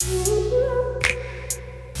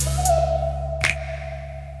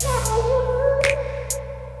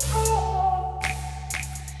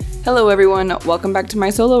Hello everyone, welcome back to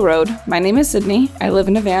My Solo Road. My name is Sydney, I live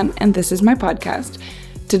in a van, and this is my podcast.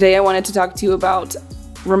 Today I wanted to talk to you about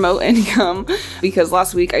remote income because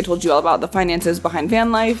last week I told you all about the finances behind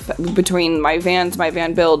van life, between my vans, my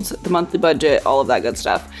van builds, the monthly budget, all of that good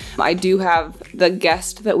stuff. I do have the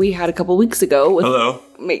guest that we had a couple weeks ago with Hello.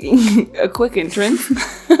 Making a quick entrance.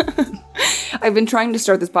 I've been trying to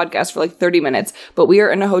start this podcast for like 30 minutes, but we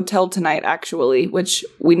are in a hotel tonight, actually, which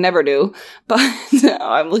we never do. But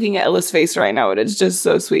I'm looking at Ella's face right now, and it's just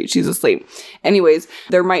so sweet. She's asleep. Anyways,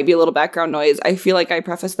 there might be a little background noise. I feel like I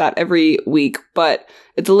preface that every week, but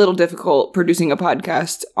it's a little difficult producing a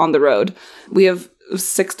podcast on the road. We have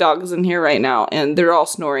 6 dogs in here right now, and they're all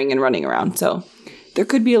snoring and running around, so there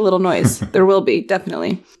could be a little noise. There will be,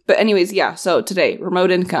 definitely. But anyways, yeah, so today,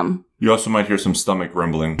 remote income. You also might hear some stomach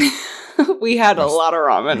rumbling. We had a lot of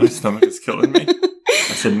ramen. My stomach is killing me.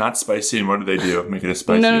 I said not spicy, and what did they do? Make it as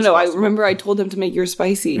spicy as No. possible. I remember I told him to make yours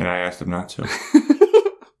spicy. And I asked them not to.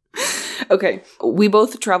 Okay. We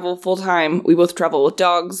both travel full time. We both travel with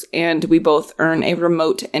dogs, and we both earn a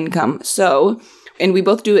remote income. And we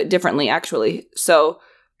both do it differently, actually. So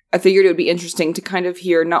I figured it would be interesting to kind of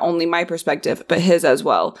hear not only my perspective, but his as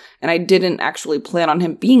well. And I didn't actually plan on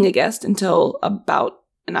him being a guest until about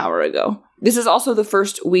an hour ago. This is also the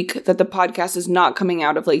first week that the podcast is not coming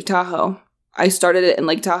out of Lake Tahoe. I started it in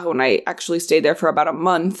Lake Tahoe and I actually stayed there for about a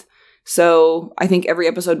month. So I think every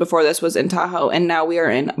episode before this was in Tahoe, and now we are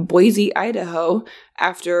in Boise, Idaho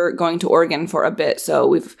after going to Oregon for a bit. So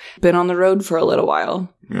we've been on the road for a little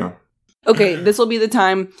while. Yeah. Okay, this will be the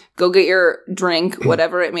time. Go get your drink,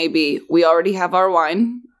 whatever it may be. We already have our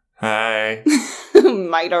wine. Hi.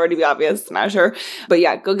 Might already be obvious, not sure. But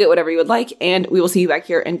yeah, go get whatever you would like, and we will see you back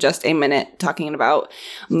here in just a minute talking about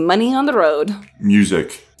money on the road.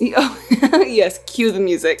 Music. Yes, cue the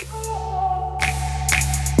music.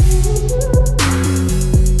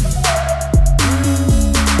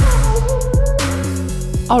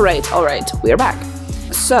 All right, we are back.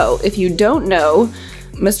 So, if you don't know,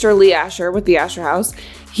 Mr. Lee Asher with the Asher House,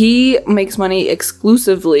 he makes money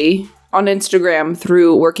exclusively on Instagram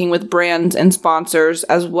through working with brands and sponsors,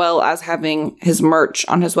 as well as having his merch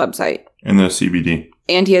on his website. And the CBD.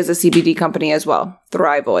 And he has a CBD company as well,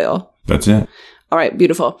 Thrive Oil. That's it. All right,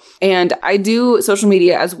 beautiful. And I do social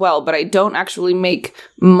media as well, but I don't actually make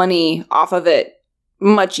money off of it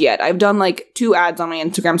much yet. I've done like 2 ads on my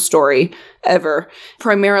Instagram story ever.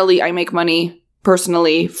 Primarily, I make money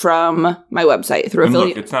personally from my website through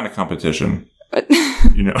affiliate. Look, it's not a competition.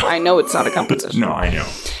 You know. I know it's not a competition. No, I know.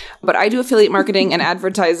 But I do affiliate marketing and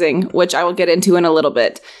advertising, which I will get into in a little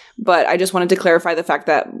bit. But I just wanted to clarify the fact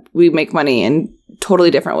that we make money in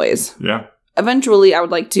totally different ways. Yeah. Eventually, I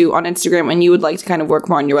would like to on Instagram, and you would like to kind of work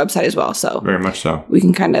more on your website as well. So Very much so. we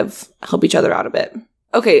can kind of help each other out a bit.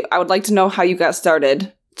 Okay, I would like to know how you got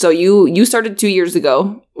started. So you started 2 years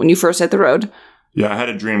ago when you first hit the road. Yeah, I had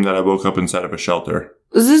a dream that I woke up inside of a shelter.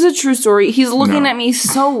 Is this a true story? He's looking at me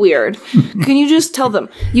so weird. Can you just tell them?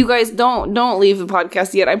 You guys, don't leave the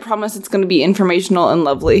podcast yet. I promise it's going to be informational and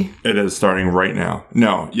lovely. It is starting right now.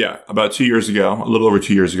 No, yeah. About 2 years ago, a little over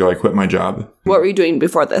 2 years ago, I quit my job. What were you doing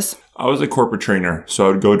before this? I was a corporate trainer. So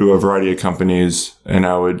I would go to a variety of companies and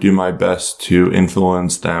I would do my best to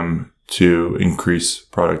influence them to increase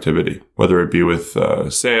productivity, whether it be with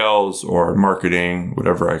sales or marketing,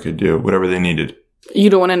 whatever I could do, whatever they needed. You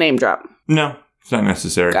don't want to name drop. No, it's not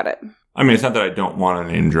necessary. Got it. I mean, it's not that I don't want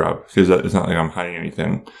a name drop because it's not like I'm hiding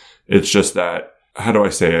anything. It's just that, how do I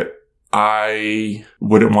say it? I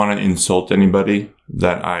wouldn't want to insult anybody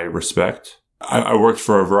that I respect. I worked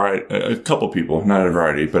for a couple people, not a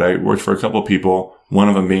variety, but I worked for a couple people, one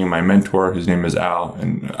of them being my mentor. His name is Al,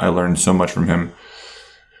 and I learned so much from him.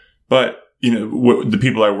 But, you know, the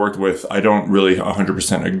people I worked with, I don't really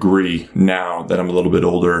 100% agree now that I'm a little bit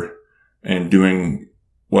older and doing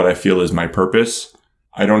what I feel is my purpose.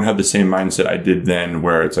 I don't have the same mindset I did then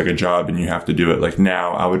where it's like a job and you have to do it. Like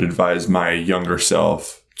now, I would advise my younger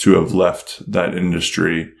self to have left that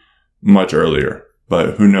industry much earlier.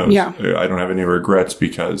 But who knows? Yeah. I don't have any regrets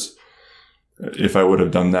because if I would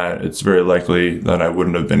have done that, it's very likely that I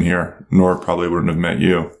wouldn't have been here, nor probably wouldn't have met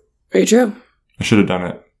you. Very true. I should have done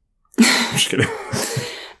it. I'm just kidding.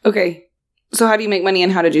 Okay. So how do you make money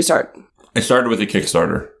and how did you start? I started with a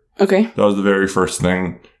Kickstarter. Okay. That was the very first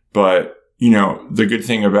thing. But, you know, the good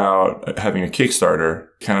thing about having a Kickstarter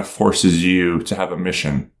kind of forces you to have a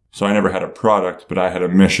mission. So I never had a product, but I had a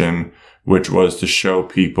mission, which was to show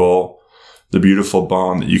people the beautiful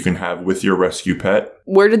bond that you can have with your rescue pet.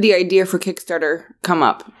 Where did the idea for Kickstarter come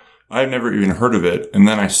up? I've never even heard of it. And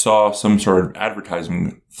then I saw some sort of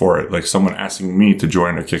advertisement for it, like someone asking me to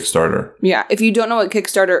join a Kickstarter. Yeah. If you don't know what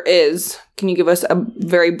Kickstarter is, can you give us a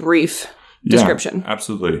very brief description? Yeah,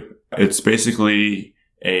 absolutely. It's basically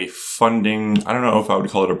a funding, I don't know if I would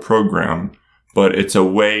call it a program, but it's a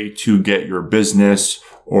way to get your business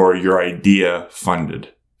or your idea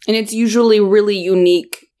funded. And it's usually really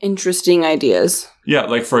unique, interesting ideas. Yeah,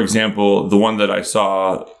 like for example, the one that I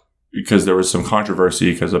saw, because there was some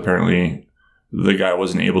controversy because apparently the guy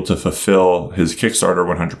wasn't able to fulfill his Kickstarter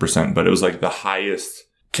 100%, but it was like the highest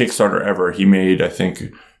Kickstarter ever. He made, I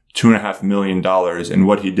think, $2.5 million. And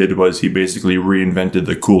what he did was he basically reinvented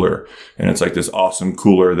the cooler. And it's like this awesome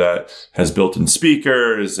cooler that has built-in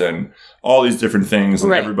speakers and all these different things.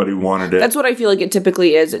 And everybody wanted it. That's what I feel like it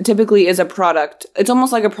typically is. It typically is a product. It's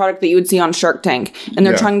almost like a product that you would see on Shark Tank. And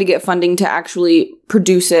they're trying to get funding to actually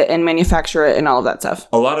produce it and manufacture it and all of that stuff.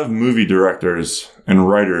 A lot of movie directors and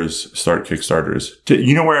writers start Kickstarters.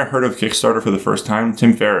 You know where I heard of Kickstarter for the first time?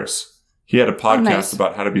 Tim Ferriss. He had a podcast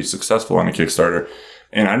about how to be successful on a Kickstarter.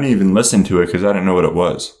 And I didn't even listen to it because I didn't know what it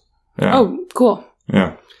was. Yeah. Oh, cool.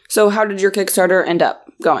 Yeah. So how did your Kickstarter end up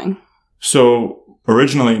going? So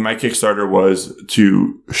originally my Kickstarter was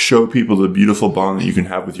to show people the beautiful bond that you can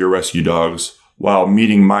have with your rescue dogs while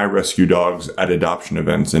meeting my rescue dogs at adoption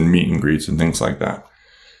events and meet and greets and things like that.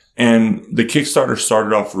 And the Kickstarter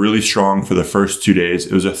started off really strong for the first 2 days.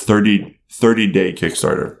 It was a 30-day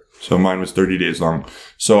Kickstarter. So mine was 30 days long.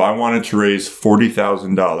 So I wanted to raise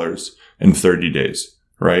 $40,000 in 30 days.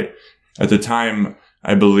 Right? At the time,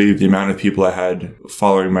 I believe the amount of people I had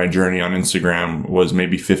following my journey on Instagram was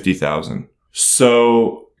maybe 50,000.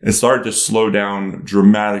 So it started to slow down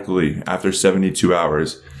dramatically after 72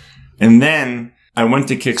 hours. And then I went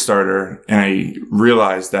to Kickstarter and I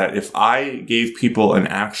realized that if I gave people an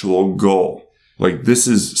actual goal, like this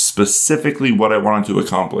is specifically what I wanted to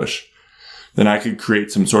accomplish, then I could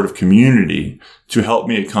create some sort of community to help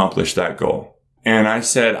me accomplish that goal. And I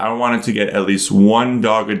said I wanted to get at least one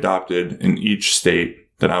dog adopted in each state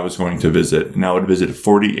that I was going to visit. And I would visit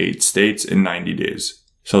 48 states in 90 days.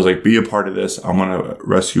 So I was like, be a part of this. I'm going to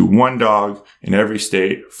rescue one dog in every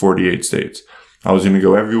state, 48 states. I was going to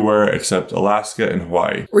go everywhere except Alaska and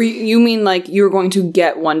Hawaii. You mean like you were going to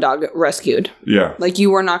get one dog rescued? Yeah. Like you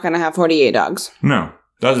were not going to have 48 dogs? No.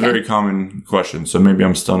 That's a very common question, so maybe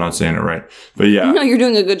I'm still not saying it right. But yeah. No, you're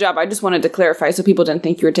doing a good job. I just wanted to clarify so people didn't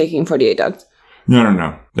think you were taking 48 dogs.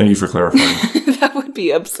 No. Thank you for clarifying. That would be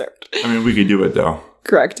absurd. I mean, we could do it, though.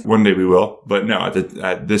 Correct. One day we will. But no,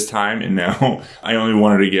 at this time and now, I only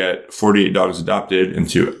wanted to get 48 dogs adopted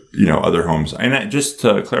into, other homes. And just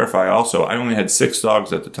to clarify also, I only had 6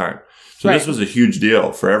 dogs at the time. So this was a huge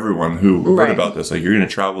deal for everyone who heard about this. Like, you're going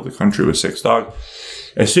to travel the country with 6 dogs.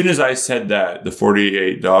 As soon as I said that, the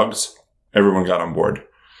 48 dogs, everyone got on board.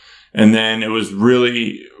 And then it was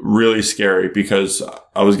really, really scary because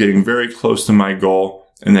I was getting very close to my goal.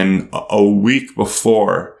 And then a week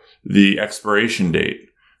before the expiration date,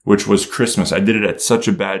 which was Christmas, I did it at such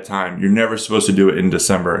a bad time. You're never supposed to do it in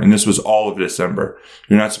December. And this was all of December.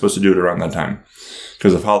 You're not supposed to do it around that time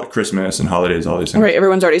because of Christmas and holidays, all these things. Right.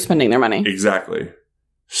 Everyone's already spending their money. Exactly.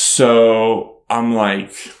 So I'm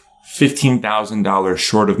like $15,000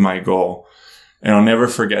 short of my goal. And I'll never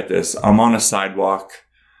forget this. I'm on a sidewalk,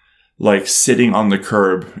 like sitting on the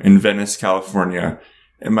curb in Venice, California,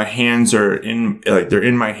 and my hands are they're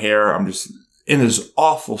in my hair. I'm just in this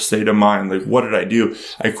awful state of mind. Like, what did I do?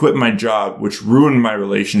 I quit my job, which ruined my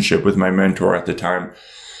relationship with my mentor at the time.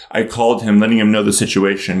 I called him, letting him know the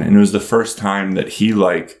situation. And it was the first time that he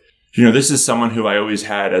this is someone who I always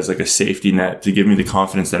had as like a safety net to give me the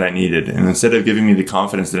confidence that I needed. And instead of giving me the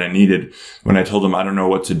confidence that I needed when I told him I don't know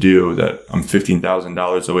what to do, that I'm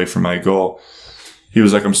 $15,000 away from my goal, he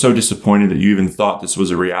was like, I'm so disappointed that you even thought this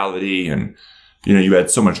was a reality. And, you had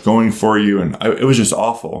so much going for you. And it was just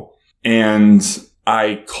awful. And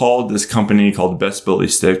I called this company called Best Bully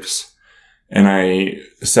Sticks. And I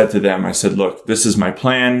said to them, I said, look, this is my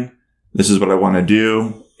plan. This is what I want to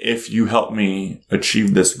do. If you help me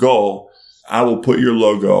achieve this goal, I will put your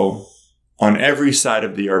logo on every side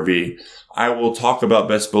of the RV. I will talk about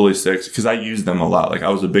Best Bully Sticks because I use them a lot. Like, I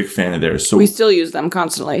was a big fan of theirs. So we still use them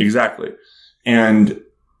constantly. Exactly. And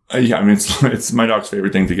it's my dog's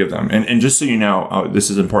favorite thing to give them. And just so you know, this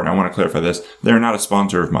is important. I want to clarify this. They're not a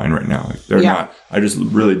sponsor of mine right now. Like, they're not. I just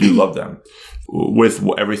really do love them. With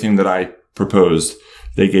everything that I proposed,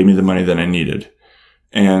 they gave me the money that I needed.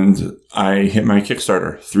 And I hit my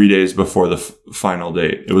Kickstarter 3 days before the final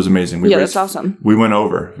date. It was amazing. That's awesome. We went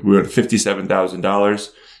over. We went $57,000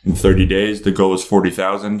 in 30 days. The goal was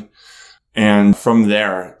 $40,000. And from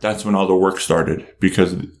there, that's when all the work started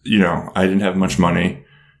because, I didn't have much money.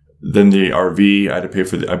 then the RV, I had to pay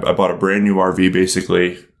for I bought a brand new RV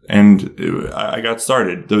basically. And I got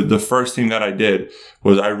started. The first thing that I did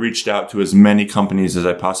was I reached out to as many companies as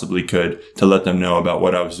I possibly could to let them know about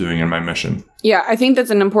what I was doing in my mission. Yeah, I think that's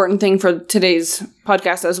an important thing for today's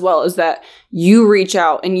podcast as well, is that you reach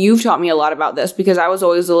out, and you've taught me a lot about this, because I was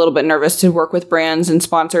always a little bit nervous to work with brands and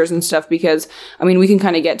sponsors and stuff, because, I mean, we can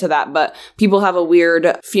kind of get to that, but people have a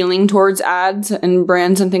weird feeling towards ads and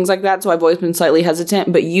brands and things like that, so I've always been slightly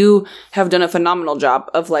hesitant, but you have done a phenomenal job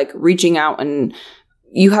of, like, reaching out, and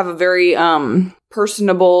you have a very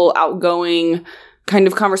personable, outgoing kind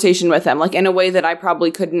of conversation with them, like in a way that I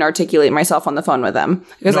probably couldn't articulate myself on the phone with them,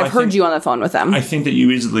 because I've heard you on the phone with them. I think that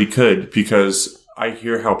you easily could, because I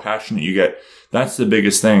hear how passionate you get. That's the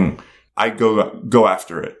biggest thing. I go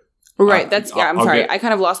after it. Right. I'm sorry. I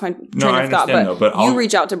kind of lost my train of thought, but you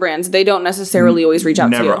reach out to brands. They don't necessarily always reach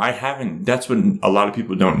out to you. Never. I haven't. That's what a lot of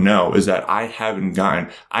people don't know, is that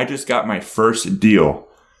I just got my first deal.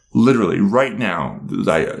 Literally right now.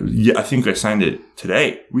 I think I signed it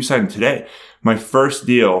today. We signed it today. My first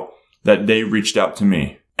deal that they reached out to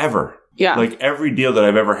me ever. Yeah. Like every deal that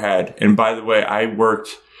I've ever had. And by the way,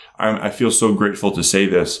 I feel so grateful to say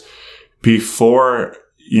this. Before,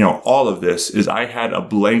 all of this is I had a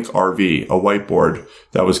blank RV, a whiteboard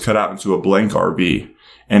that was cut out into a blank RV.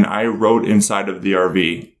 And I wrote inside of the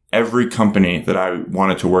RV every company that I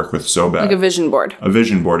wanted to work with so bad. Like a vision board. A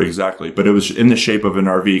vision board, exactly. But it was in the shape of an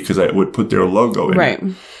RV because I would put their logo in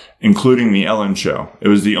it. Including the Ellen show. It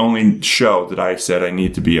was the only show that I said I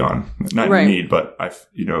need to be on. Not need, but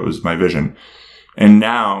it was my vision. And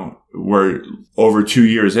now we're over 2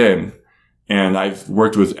 years in, and I've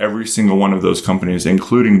worked with every single one of those companies,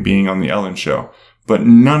 including being on the Ellen show. But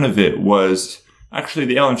none of it was, actually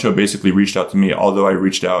the Ellen show basically reached out to me, although I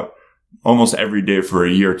reached out almost every day for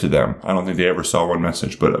a year to them. I don't think they ever saw one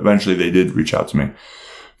message, but eventually they did reach out to me.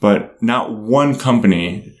 But not one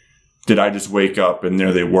company did I just wake up and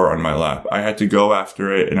there they were on my lap. I had to go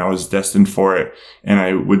after it, and I was destined for it. And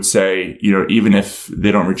I would say, even if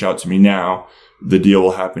they don't reach out to me now, the deal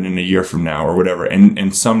will happen in a year from now or whatever.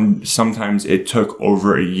 And sometimes it took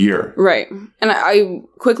over a year. Right. And I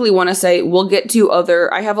quickly want to say, we'll get to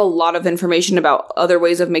I have a lot of information about other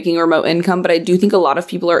ways of making remote income, but I do think a lot of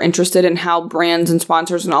people are interested in how brands and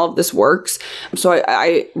sponsors and all of this works. So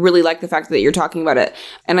I really like the fact that you're talking about it.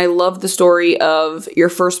 And I love the story of your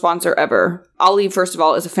first sponsor ever. Ollie, first of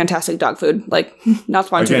all, is a fantastic dog food. Like, not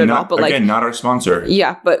sponsored at all, but again, not our sponsor.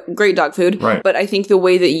 Yeah, but great dog food. Right. But I think the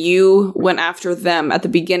way that you went after them at the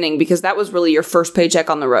beginning, because that was really your first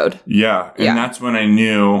paycheck on the road. Yeah. And that's when I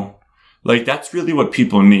knew, like, that's really what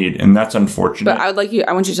people need. And that's unfortunate. But I want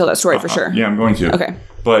you to tell that story for sure. Yeah, I'm going to. Okay.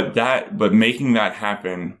 But making that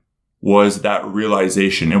happen was that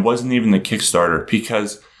realization. It wasn't even the Kickstarter,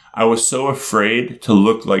 because I was so afraid to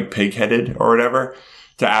look like pig-headed or whatever,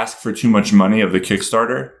 to ask for too much money of the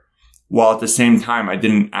Kickstarter, while at the same time I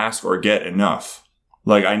didn't ask or get enough.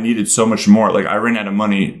 Like, I needed so much more. Like, I ran out of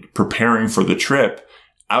money preparing for the trip.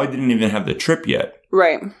 I didn't even have the trip yet.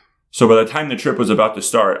 Right. So by the time the trip was about to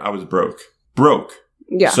start, I was broke.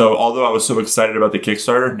 Yeah. So although I was so excited about the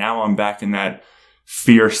Kickstarter, now I'm back in that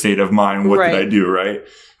fear state of mind. What did I do, right?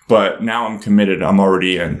 But now I'm committed. I'm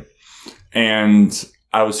already in. And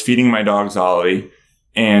I was feeding my dogs Ollie,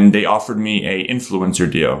 and they offered me a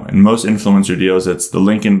influencer deal. And most influencer deals, it's the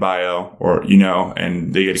link in bio, or,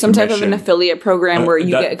 and they get a some commission. Type of an affiliate program where you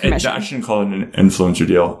get a commission. I shouldn't call it an influencer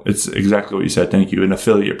deal. It's exactly what you said. Thank you. An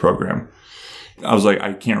affiliate program. I was like,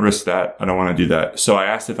 I can't risk that. I don't want to do that. So I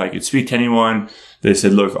asked if I could speak to anyone. They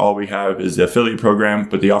said, look, all we have is the affiliate program,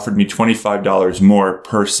 but they offered me $25 more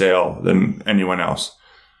per sale than anyone else.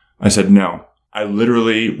 I said, no. I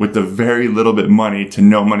literally, with the very little bit money to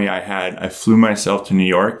no money I had, I flew myself to New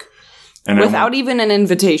York. And without even an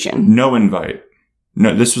invitation? No invite.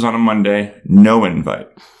 No, this was on a Monday. No invite.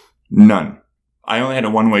 None. I only had a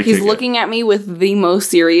one-way ticket. He's looking at me with the most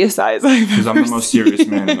serious eyes I've ever seen. Because I'm the most serious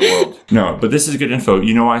man in the world. No, but this is good info.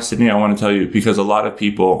 You know why, Sydney? I want to tell you, because a lot of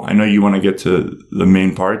people, I know you want to get to the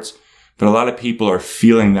main parts, but a lot of people are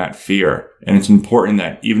feeling that fear. And it's important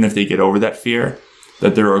that even if they get over that fear,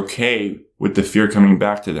 that they're okay with the fear coming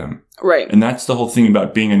back to them. Right. And that's the whole thing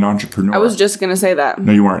about being an entrepreneur. I was just going to say that.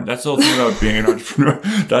 No, you weren't. That's the whole thing about being an entrepreneur.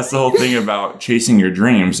 That's the whole thing about chasing your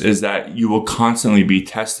dreams, is that you will constantly be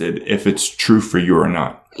tested if it's true for you or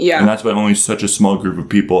not. Yeah. And that's why only such a small group of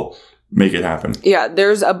people make it happen. Yeah,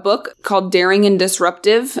 there's a book called Daring and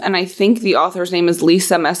Disruptive, and I think the author's name is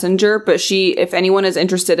Lisa Messenger, but if anyone is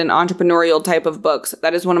interested in entrepreneurial type of books,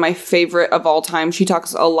 that is one of my favorite of all time. She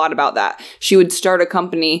talks a lot about that. She would start a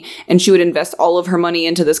company, and she would invest all of her money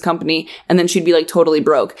into this company, and then she'd be like totally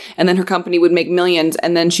broke. And then her company would make millions,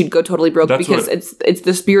 and then she'd go totally broke because it's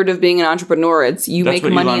the spirit of being an entrepreneur. It's you make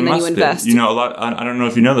money and then you invest. You know, I don't know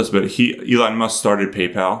if you know this, but Elon Musk started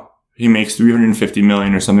PayPal. He makes $350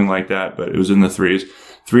 million or something like that, but it was in the threes.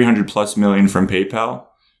 $300+ million from PayPal.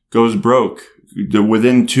 Goes broke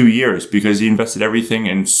within 2 years because he invested everything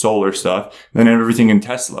in solar stuff, then everything in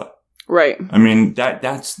Tesla. Right. I mean,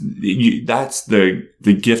 that's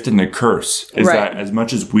the gift and the curse is that as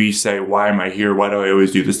much as we say, why am I here? Why do I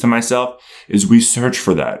always do this to myself? Is we search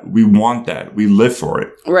for that. We want that. We live for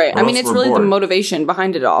it. Right. I mean, it's really bored. The motivation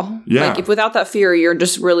behind it all. Yeah. Like if without that fear, you're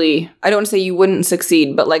just really, I don't want to say you wouldn't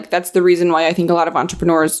succeed, but like that's the reason why I think a lot of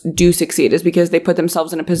entrepreneurs do succeed is because they put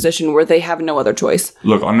themselves in a position where they have no other choice.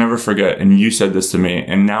 Look, I'll never forget. And you said this to me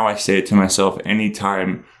and now I say it to myself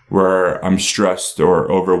anytime where I'm stressed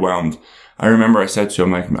or overwhelmed. I remember I said to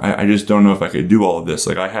him, like, I just don't know if I could do all of this.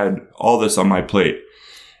 Like I had all this on my plate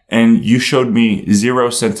and you showed me zero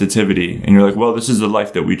sensitivity and you're like, well, this is the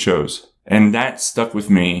life that we chose. And that stuck with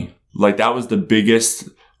me. Like that was the biggest,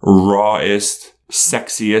 rawest,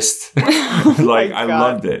 sexiest. Like I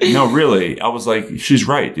loved it. No, really. I was like, she's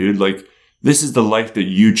right, dude. Like, this is the life that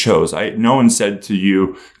you chose. No one said to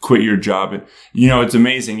you, quit your job. You know, it's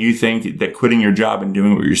amazing. You think that quitting your job and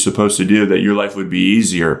doing what you're supposed to do, that your life would be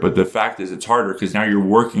easier. But the fact is it's harder because now you're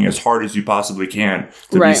working as hard as you possibly can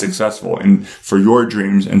to be successful and for your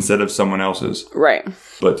dreams instead of someone else's. Right.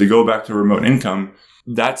 But to go back to remote income,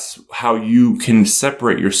 that's how you can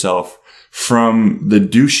separate yourself from the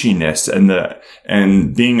douchiness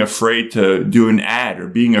and being afraid to do an ad or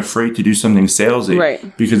being afraid to do something salesy.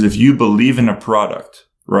 Right. Because if you believe in a product,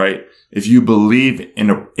 right? If you believe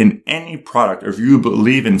in any product or if you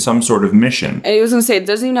believe in some sort of mission. I was going to say, it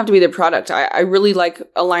doesn't even have to be the product. I really like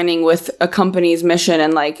aligning with a company's mission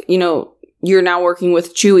and like, you know, you're now working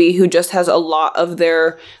with Chewy, who just has a lot of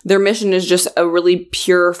their mission is just a really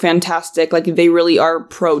pure, fantastic, like they really are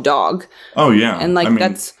pro dog. Oh, yeah. And like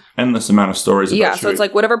that's endless amount of stories about so it's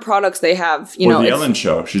like whatever products they have, you know. The Ellen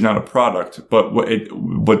Show, she's not a product. But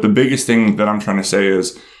what the biggest thing that I'm trying to say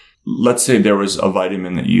is, let's say there was a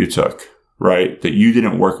vitamin that you took, right? That you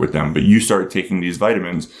didn't work with them, but you started taking these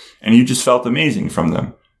vitamins and you just felt amazing from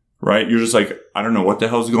them. Right? You're just like, I don't know what the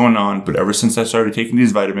hell's going on, but ever since I started taking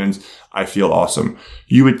these vitamins, I feel awesome.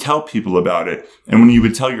 You would tell people about it. And when you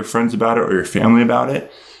would tell your friends about it or your family about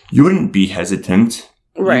it, you wouldn't be hesitant.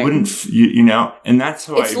 Right. You wouldn't, you know, and that's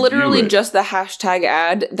how it's literally just the hashtag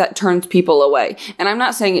ad that turns people away. And I'm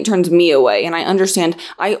not saying it turns me away. And I understand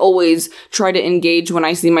I always try to engage when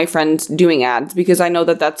I see my friends doing ads because I know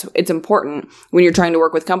that it's important when you're trying to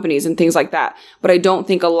work with companies and things like that. But I don't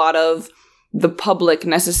think a lot of the public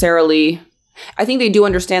necessarily, I think they do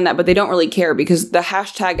understand that, but they don't really care because the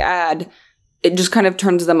hashtag ad, it just kind of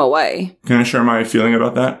turns them away. Can I share my feeling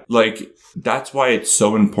about that? Like, that's why it's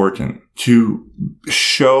so important to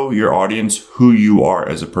show your audience who you are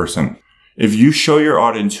as a person. If you show your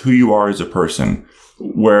audience who you are as a person,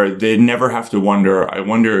 where they never have to wonder, I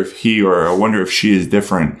wonder if he or I wonder if she is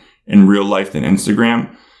different in real life than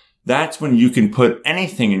Instagram, that's when you can put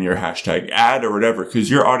anything in your hashtag ad or whatever,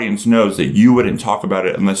 because your audience knows that you wouldn't talk about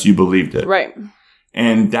it unless you believed it. Right.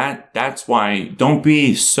 And that's why don't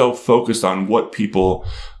be so focused on what people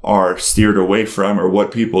are steered away from or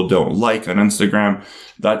what people don't like on Instagram,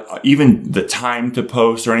 that even the time to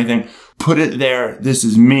post or anything, put it there. This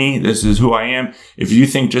is me. This is who I am. If you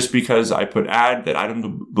think just because I put ad that I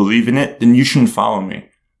don't believe in it, then you shouldn't follow me.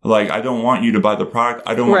 Like, I don't want you to buy the product.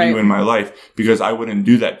 I don't want you in my life because I wouldn't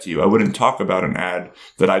do that to you. I wouldn't talk about an ad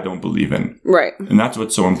that I don't believe in. Right. And that's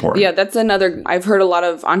what's so important. Yeah, that's another, I've heard a lot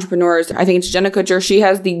of entrepreneurs, I think it's Jenna Kutcher, she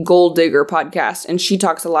has the Gold Digger podcast and she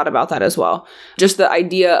talks a lot about that as well. Just the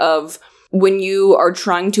idea of when you are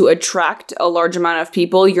trying to attract a large amount of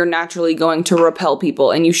people, you're naturally going to repel people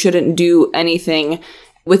and you shouldn't do anything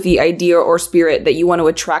with the idea or spirit that you want to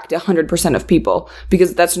attract 100% of people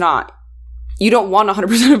because that's not. You don't want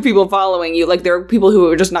 100% of people following you. Like, there are people who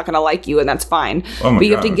are just not going to like you, and that's fine. Oh my but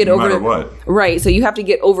you God, have to get no over matter what. Right. So you have to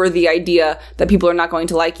get over the idea that people are not going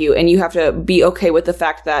to like you, and you have to be okay with the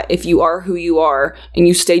fact that if you are who you are and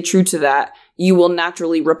you stay true to that, you will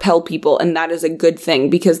naturally repel people, and that is a good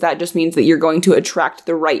thing because that just means that you're going to attract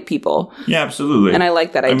the right people. Yeah, absolutely. And I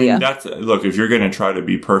like that idea. I mean, look, if you're going to try to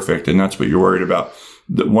be perfect and that's what you're worried about,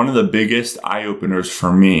 one of the biggest eye-openers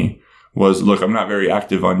for me was, look, I'm not very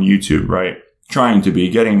active on YouTube, right? trying to be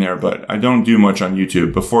getting there, but I don't do much on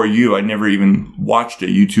YouTube. Before you, I never even watched a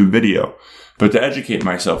YouTube video. But to educate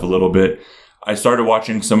myself a little bit, I started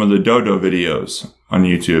watching some of the dodo videos on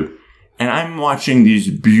YouTube. And I'm watching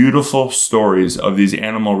these beautiful stories of these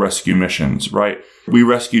animal rescue missions, right? We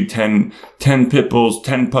rescued 10 pit bulls,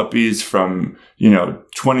 10 puppies from,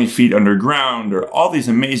 20 feet underground, or all these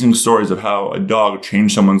amazing stories of how a dog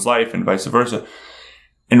changed someone's life and vice versa.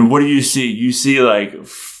 And what do you see? You see like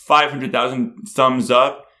 500,000 thumbs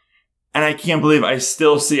up. And I can't believe I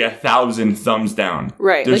still see 1,000 thumbs down.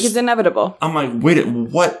 Right. Like it's inevitable. I'm like, wait,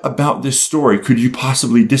 what about this story could you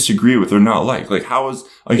possibly disagree with or not like? Like, how is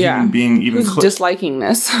a human being even disliking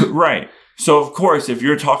this? Right. So, of course, if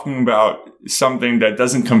you're talking about something that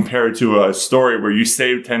doesn't compare to a story where you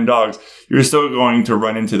saved 10 dogs, you're still going to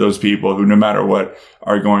run into those people who, no matter what,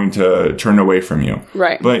 are going to turn away from you.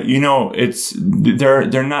 Right. But,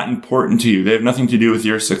 they're not important to you. They have nothing to do with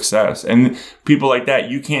your success. And people like that,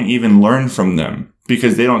 you can't even learn from them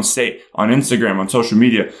because they don't say on Instagram, on social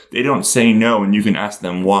media, they don't say no and you can ask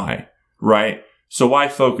them why. Right. So why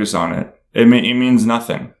focus on it? It means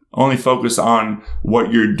nothing. Only focus on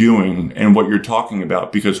what you're doing and what you're talking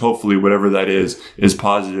about, because hopefully whatever that is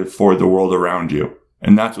positive for the world around you.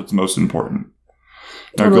 And that's what's most important.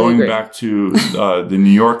 Now, going back to the New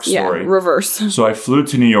York story. Yeah, reverse. So I flew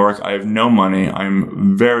to New York. I have no money.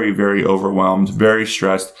 I'm very, very overwhelmed, very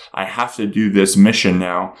stressed. I have to do this mission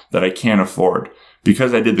now that I can't afford.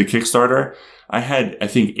 Because I did the Kickstarter, I had, I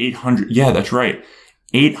think, 800. Yeah, that's right.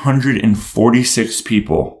 846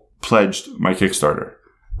 people pledged my Kickstarter.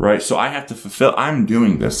 Right. So I have to fulfill. I'm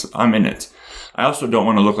doing this. I'm in it. I also don't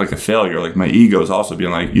want to look like a failure. Like my ego is also being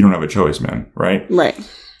like, you don't have a choice, man. Right. Right.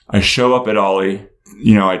 I show up at Ollie.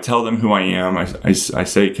 I tell them who I am. I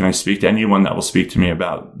say, can I speak to anyone that will speak to me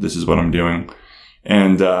about this is what I'm doing?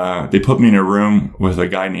 And they put me in a room with a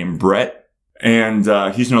guy named Brett. And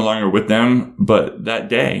he's no longer with them. But that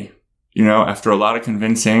day, after a lot of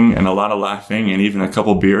convincing and a lot of laughing and even a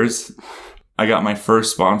couple beers, I got my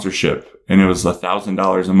first sponsorship. And it was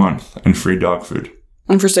 $1,000 a month and free dog food.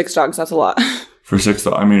 And for 6 dogs, that's a lot. For 6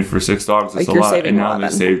 dogs, it's a lot. And now they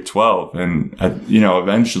saved 12. And,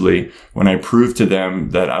 eventually, when I proved to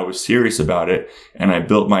them that I was serious about it and I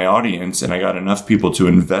built my audience and I got enough people to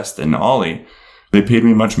invest in Ollie, they paid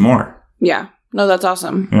me much more. Yeah. No, that's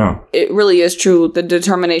awesome. Yeah. It really is true. The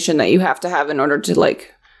determination that you have to have in order to,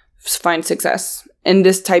 find success in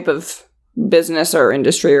this type of business or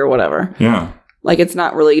industry or whatever. Yeah. It's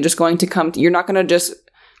not really just going to come you're not going to just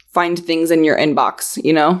find things in your inbox,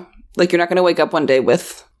 you're not going to wake up one day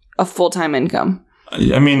with a full-time income.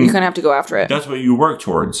 I mean, you kind of have to go after it. That's what you work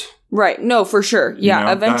towards. Right. No, for sure.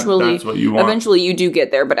 Yeah. Eventually, that's what you want. Eventually you do get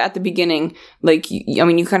there. But at the beginning,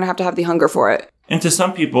 you kind of have to have the hunger for it. And to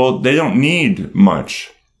some people, they don't need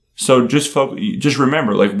much. So just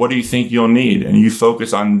remember, what do you think you'll need? And you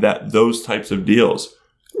focus on those types of deals.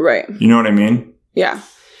 Right. You know what I mean? Yeah.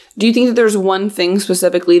 Do you think that there's one thing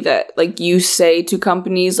specifically that, you say to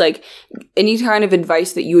companies, any kind of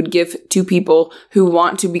advice that you would give to people who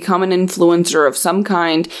want to become an influencer of some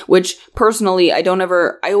kind, which personally, I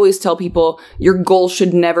always tell people your goal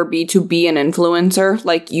should never be to be an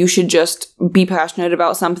influencer. You should just be passionate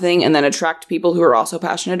about something and then attract people who are also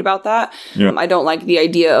passionate about that. Yeah. I don't like the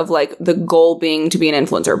idea of the goal being to be an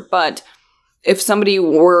influencer, but if somebody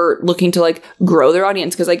were looking to grow their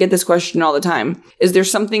audience, because I get this question all the time, is there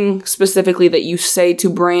something specifically that you say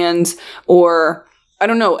to brands or, I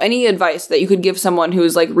don't know, any advice that you could give someone who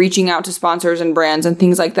is reaching out to sponsors and brands and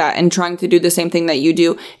things like that and trying to do the same thing that you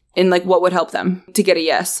do, and what would help them to get a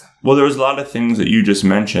yes? Well, there's a lot of things that you just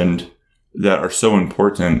mentioned that are so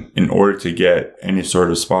important in order to get any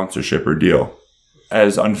sort of sponsorship or deal.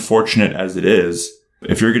 As unfortunate as it is,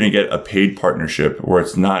 if you're going to get a paid partnership where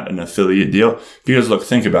it's not an affiliate deal, because look,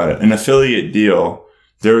 think about it. An affiliate deal,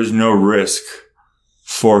 there is no risk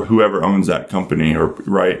for whoever owns that company,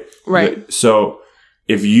 right? Right. So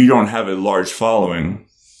if you don't have a large following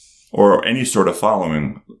or any sort of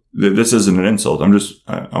following, this isn't an insult.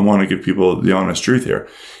 I want to give people the honest truth here.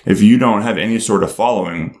 If you don't have any sort of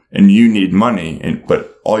following and you need money,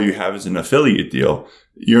 but all you have is an affiliate deal,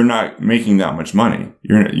 you're not making that much money.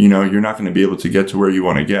 You're not going to be able to get to where you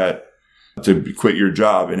want to get, to quit your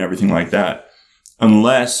job and everything like that,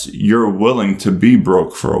 unless you're willing to be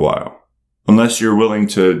broke for a while, unless you're willing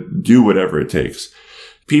to do whatever it takes.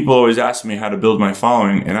 People always ask me how to build my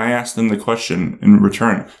following, and I ask them the question in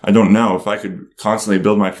return. I don't know. If I could constantly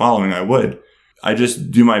build my following, I would. I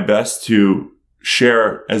just do my best to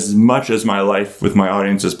share as much as my life with my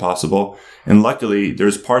audience as possible. And luckily,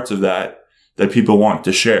 there's parts of that people want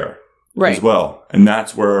to share. Right. as well. And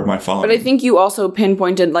that's where my following. But I think you also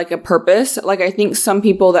pinpointed like a purpose. Like I think some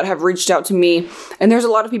people that have reached out to me, and there's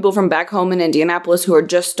a lot of people from back home in Indianapolis who are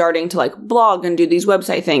just starting to like blog and do these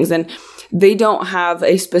website things, and they don't have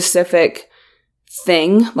a specific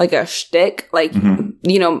thing, like a shtick. Like,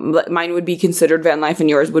 you know, mine would be considered van life and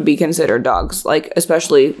yours would be considered dogs, like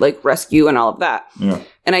especially like rescue and all of that. Yeah.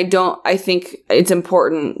 And I think it's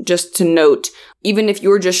important just to note, even if you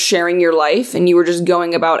were just sharing your life and you were just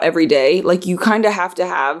going about every day, like you kind of have to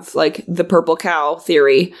have like the purple cow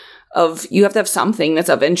theory of you have to have something that's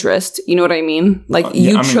of interest. You know what I mean? Like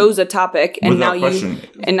you chose a topic and now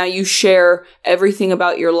you share everything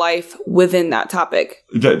about your life within that topic.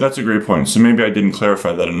 That's a great point. So maybe I didn't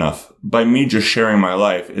clarify that enough. By me just sharing my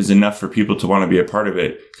life is enough for people to want to be a part of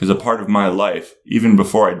it, because a part of my life, even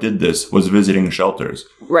before I did this, was visiting shelters.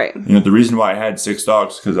 Right. You know, the reason why I had 6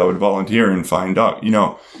 dogs, because I would volunteer and find dogs. You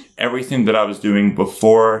know, everything that I was doing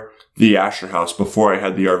before the Asher House, before I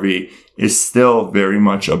had the RV, is still very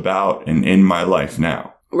much about and in my life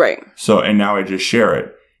now. Right. So, and now I just share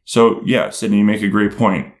it. So yeah, Sydney, you make a great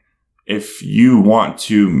point. If you want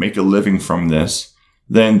to make a living from this,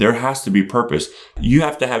 then there has to be purpose. You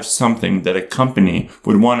have to have something that a company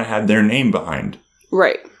would want to have their name behind.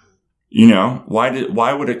 Right. You know,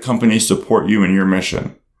 why would a company support you in your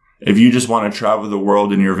mission? If you just want to travel the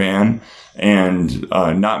world in your van and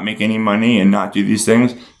not make any money and not do these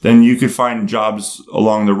things, then you could find jobs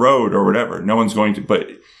along the road or whatever. No one's going to. But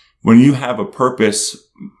when you have a purpose,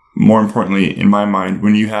 more importantly, in my mind,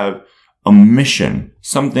 when you have a mission,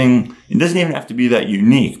 something, it doesn't even have to be that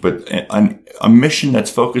unique, but a mission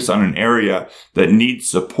that's focused on an area that needs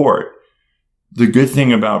support. The good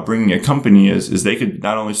thing about bringing a company is they could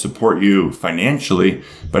not only support you financially,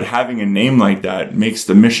 but having a name like that makes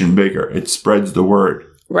the mission bigger. It spreads the word.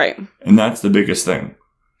 Right. And that's the biggest thing.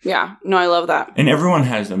 Yeah. No, I love that. And everyone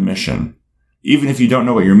has a mission. Even if you don't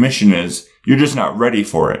know what your mission is, you're just not ready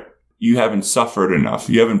for it. You haven't suffered enough.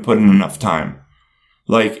 You haven't put in enough time.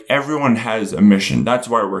 Like, everyone has a mission. That's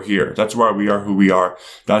why we're here. That's why we are who we are.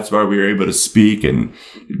 That's why we are able to speak and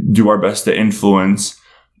do our best to influence.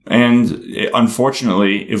 And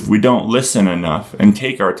unfortunately, if we don't listen enough and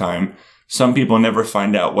take our time, some people never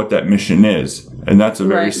find out what that mission is. And that's a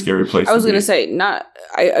very scary place to be. I was going to say,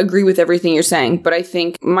 I agree with everything you're saying, but I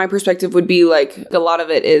think my perspective would be like a lot of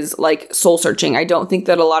it is like soul searching. I don't think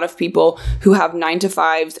that a lot of people who have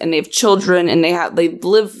 9-to-5s and they have children and they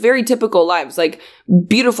live very typical lives, like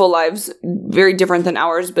beautiful lives, very different than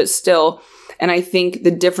ours, but still. And I think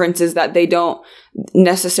the difference is that they don't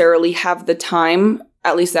necessarily have the time.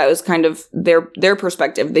 At least that was kind of their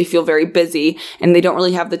perspective. They feel very busy and they don't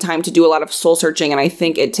really have the time to do a lot of soul searching. And I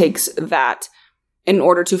think it takes that in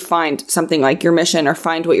order to find something like your mission or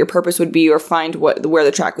find what your purpose would be or find where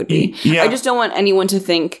the track would be. Yeah. I just don't want anyone to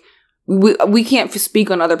think we can't speak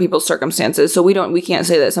on other people's circumstances. So we can't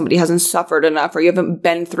say that somebody hasn't suffered enough or you haven't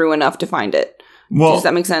been through enough to find it. Well, does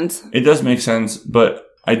that make sense? It does make sense, but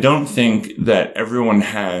I don't think that everyone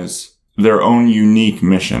has their own unique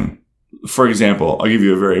mission. For example, I'll give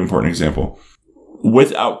you a very important example.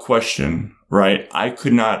 Without question, right, I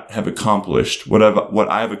could not have accomplished what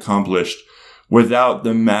I've accomplished without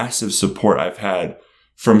the massive support I've had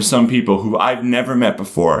from some people who I've never met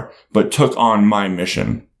before, but took on my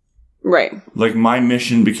mission. Right. Like, my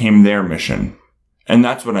mission became their mission. And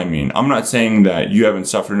that's what I mean. I'm not saying that you haven't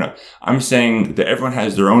suffered enough. I'm saying that everyone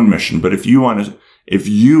has their own mission. But if you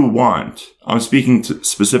want, I'm speaking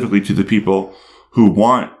specifically to the people who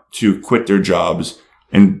want to quit their jobs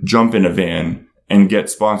and jump in a van and get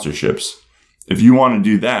sponsorships. If you want to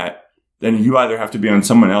do that, then you either have to be on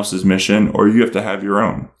someone else's mission or you have to have your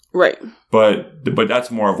own. Right. But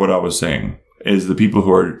that's more of what I was saying, is the people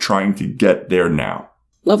who are trying to get there now.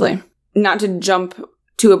 Lovely. Not to jump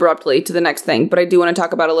too abruptly to the next thing, but I do want to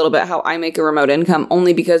talk about a little bit how I make a remote income,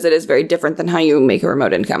 only because it is very different than how you make a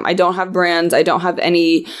remote income. I don't have brands. I don't have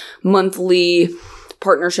any monthly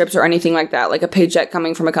partnerships or anything like that, like a paycheck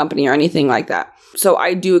coming from a company or anything like that. So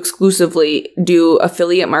I do exclusively do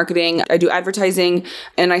affiliate marketing. I do advertising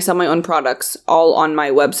and I sell my own products all on my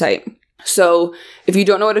website. So if you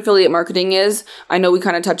don't know what affiliate marketing is, I know we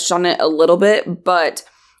kind of touched on it a little bit, but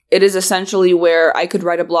it is essentially where I could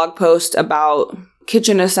write a blog post about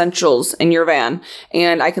kitchen essentials in your van,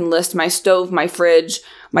 and I can list my stove, my fridge,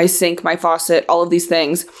 my sink, my faucet, all of these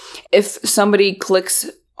things. If somebody clicks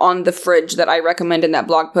on the fridge that I recommend in that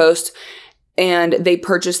blog post, and they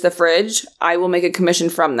purchase the fridge, I will make a commission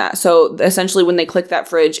from that. So essentially when they click that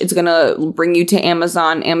fridge, it's going to bring you to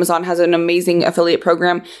Amazon. Amazon has an amazing affiliate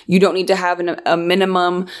program. You don't need to have a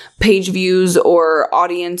minimum page views or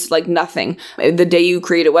audience, like nothing. The day you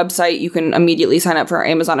create a website, you can immediately sign up for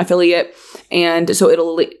Amazon affiliate. And so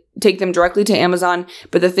it'll take them directly to Amazon.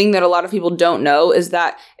 But the thing that a lot of people don't know is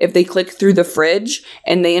that if they click through the fridge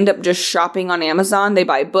and they end up just shopping on Amazon, they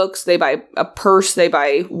buy books, they buy a purse, they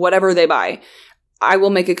buy whatever they buy, I will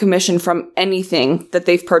make a commission from anything that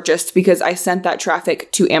they've purchased because I sent that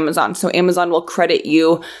traffic to Amazon. So Amazon will credit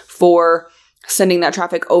you for sending that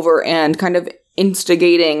traffic over and kind of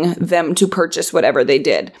instigating them to purchase whatever they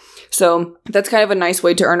did. So that's kind of a nice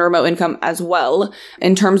way to earn a remote income as well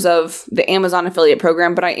in terms of the Amazon affiliate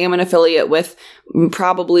program. But I am an affiliate with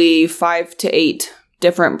probably 5 to 8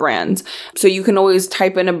 different brands. So you can always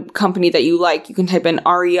type in a company that you like. You can type in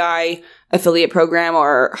REI affiliate program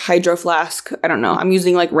or Hydro Flask. I don't know. I'm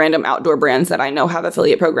using like random outdoor brands that I know have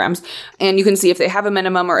affiliate programs. And you can see if they have a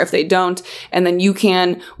minimum or if they don't. And then you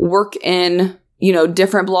can work in,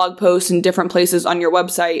 different blog posts and different places on your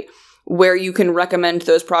website where you can recommend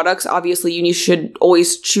those products. Obviously, you should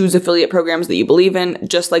always choose affiliate programs that you believe in,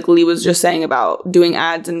 just like Lee was just saying about doing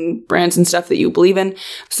ads and brands and stuff that you believe in.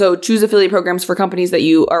 So choose affiliate programs for companies that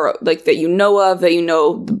you are like, that you know of, that you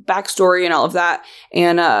know the backstory and all of that.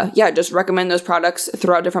 And just recommend those products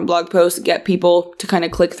throughout different blog posts, get people to kind of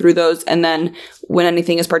click through those. And then when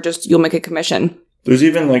anything is purchased, you'll make a commission. There's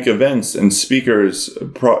even like events and speakers.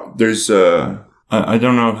 I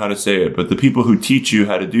don't know how to say it, but the people who teach you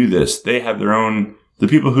how to do this, they have their own, the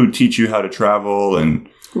people who teach you how to travel and...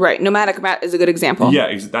 Right. Nomadic Matt is a good example.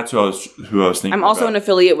 Yeah, that's who I was thinking I'm also an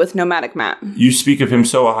affiliate with Nomadic Matt. You speak of him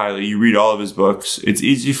so highly. You read all of his books. It's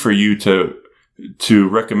easy for you to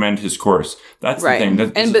recommend his course. That's right. The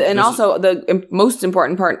thing. And also the most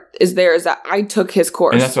important part is that I took his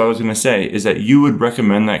course. And that's what I was going to say, is that you would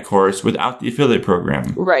recommend that course without the affiliate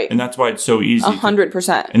program. Right. And that's why it's so easy.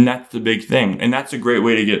 100%. And that's the big thing. And that's a great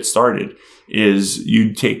way to get started, is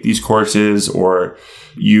you take these courses or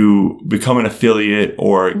you become an affiliate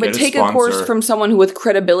or get a sponsor. But take a course from someone with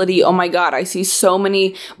credibility. Oh my God, I see so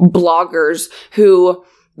many bloggers who...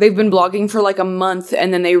 They've been blogging for like a month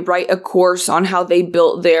and then they write a course on how they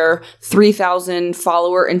built their 3,000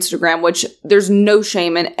 follower Instagram, which there's no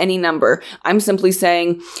shame in any number. I'm simply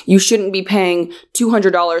saying you shouldn't be paying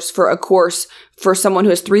 $200 for a course for someone who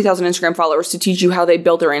has 3,000 Instagram followers to teach you how they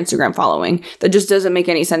built their Instagram following. That just doesn't make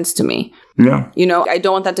any sense to me. Yeah. I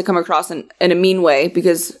don't want that to come across in a mean way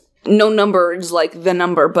because no number is like the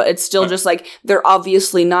number, but it's still just like they're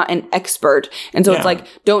obviously not an expert. And so it's like,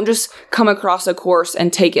 don't just come across a course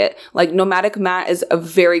and take it. Like Nomadic Matt is a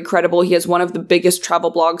very credible. He has one of the biggest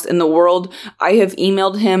travel blogs in the world. I have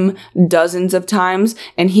emailed him dozens of times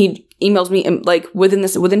and he emails me like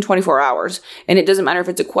within 24 hours. And it doesn't matter if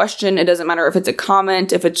it's a question. It doesn't matter if it's a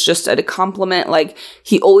comment, if it's just a compliment. Like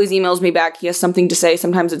he always emails me back. He has something to say.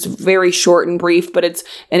 Sometimes it's very short and brief, but it's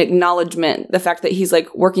an acknowledgement. The fact that he's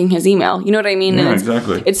like working his email. You know what I mean? Yeah, and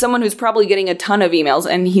exactly. It's someone who's probably getting a ton of emails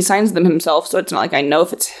and he signs them himself. So it's not like I know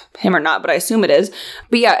if it's him or not, but I assume it is.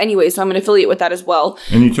 But yeah, anyway, so I'm an affiliate with that as well.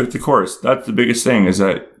 And you took the course. That's the biggest thing, is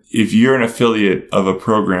that if you're an affiliate of a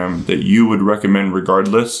program that you would recommend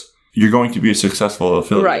regardless, you're going to be a successful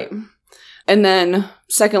affiliate. Right. And then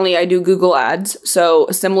secondly, I do Google ads. So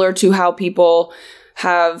similar to how people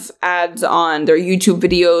have ads on their YouTube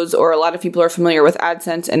videos, or a lot of people are familiar with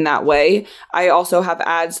AdSense in that way, I also have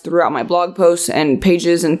ads throughout my blog posts and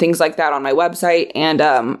pages and things like that on my website. And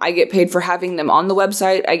I get paid for having them on the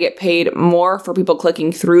website. I get paid more for people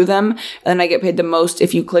clicking through them. And I get paid the most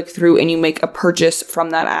if you click through and you make a purchase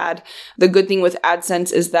from that ad. The good thing with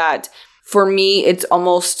AdSense is that for me, it's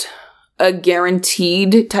almost a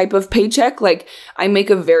guaranteed type of paycheck. Like I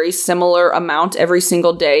make a very similar amount every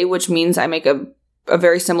single day, which means I make a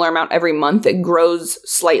very similar amount every month. It grows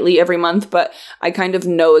slightly every month, but I kind of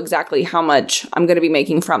know exactly how much I'm going to be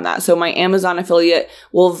making from that. So my Amazon affiliate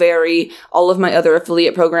will vary. All of my other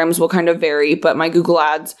affiliate programs will kind of vary, but my Google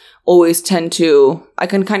ads always I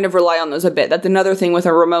can kind of rely on those a bit. That's another thing with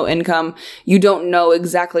a remote income. You don't know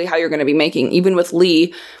exactly how you're going to be making. Even with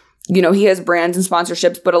Lee, he has brands and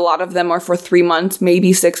sponsorships, but a lot of them are for 3 months,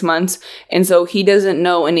 maybe 6 months. And so he doesn't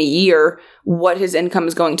know in a year what his income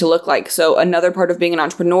is going to look like. So another part of being an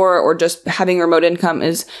entrepreneur or just having remote income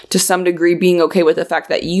is to some degree being okay with the fact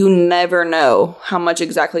that you never know how much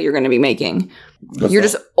exactly you're going to be making. You're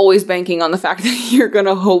just always banking on the fact that you're going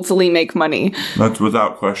to hopefully make money. That's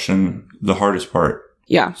without question the hardest part.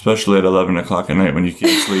 Yeah. Especially at 11 o'clock at night when you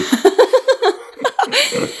can't sleep.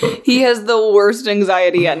 He has the worst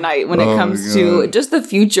anxiety at night when it comes to just the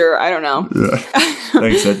future. I don't know. Yeah.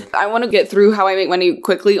 Thanks, Ed. I want to get through how I make money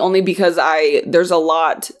quickly only because there's a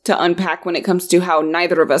lot to unpack when it comes to how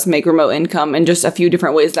neither of us make remote income and just a few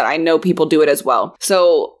different ways that I know people do it as well.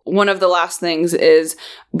 So one of the last things is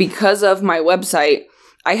because of my website,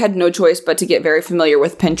 I had no choice but to get very familiar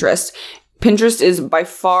with Pinterest. Pinterest is by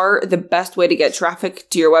far the best way to get traffic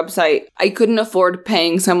to your website. I couldn't afford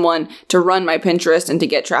paying someone to run my Pinterest and to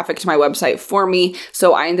get traffic to my website for me,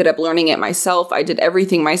 so I ended up learning it myself. I did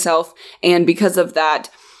everything myself, and because of that,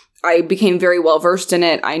 I became very well versed in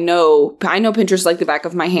it. I know Pinterest like the back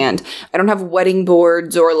of my hand. I don't have wedding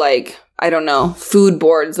boards or food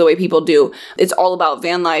boards the way people do. It's all about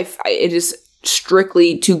van life. It is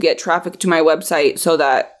strictly to get traffic to my website so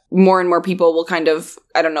that more and more people will kind of,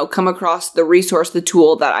 come across the resource, the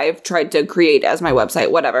tool that I've tried to create as my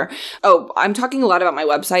website, whatever. Oh, I'm talking a lot about my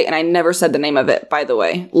website and I never said the name of it, by the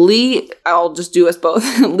way. Lee, I'll just do us both.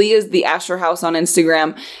 Lee is the Asher House on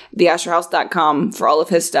Instagram, theasherhouse.com for all of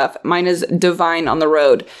his stuff. Mine is Divine on the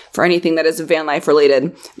Road for anything that is van life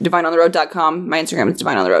related. Divineontheroad.com. My Instagram is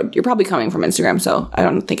Divine on the Road. You're probably coming from Instagram, so I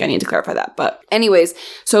don't think I need to clarify that. But anyways,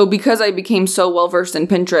 so because I became so well versed in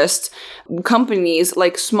Pinterest, companies,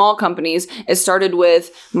 like small companies, it started with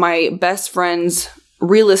my best friend's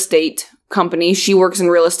real estate company. She works in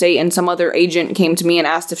real estate, and some other agent came to me and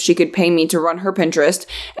asked if she could pay me to run her Pinterest.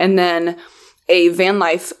 And then a van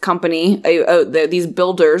life company, these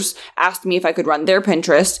builders, asked me if I could run their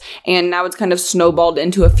Pinterest. And now it's kind of snowballed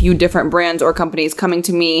into a few different brands or companies coming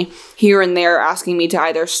to me here and there asking me to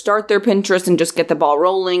either start their Pinterest and just get the ball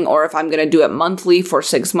rolling, or if I'm going to do it monthly for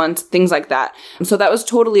 6 months, things like that. So that was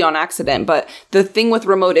totally on accident. But the thing with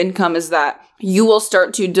remote income is that you will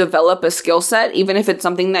start to develop a skill set, even if it's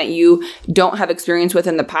something that you don't have experience with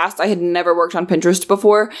in the past. I had never worked on Pinterest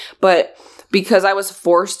before, but because I was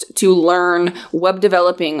forced to learn web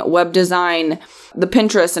developing, web design, the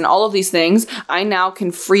Pinterest, and all of these things, I now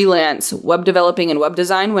can freelance web developing and web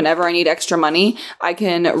design whenever I need extra money. I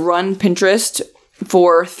can run Pinterest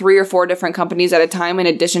for 3 or 4 different companies at a time in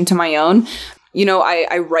addition to my own.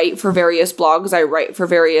 I write for various blogs. I write for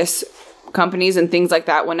various companies and things like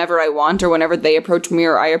that whenever I want, or whenever they approach me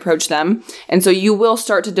or I approach them. And so you will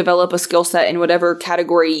start to develop a skill set in whatever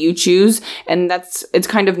category you choose. And it's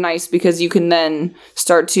kind of nice because you can then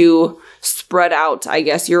start to spread out, I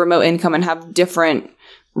guess, your remote income and have different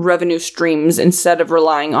revenue streams instead of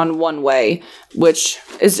relying on one way, which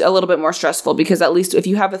is a little bit more stressful because at least if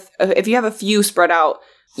you have a few spread out,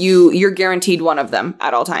 you're guaranteed one of them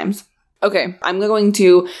at all times. Okay, I'm going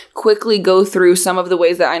to quickly go through some of the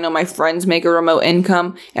ways that I know my friends make a remote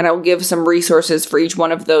income, and I will give some resources for each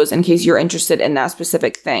one of those in case you're interested in that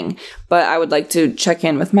specific thing. But I would like to check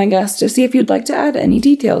in with my guest to see if you'd like to add any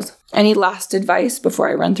details. Any last advice before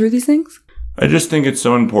I run through these things? I just think it's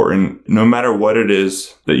so important, no matter what it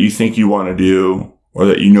is that you think you want to do or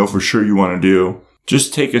that you know for sure you want to do,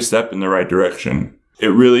 just take a step in the right direction. It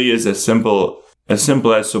really is as simple as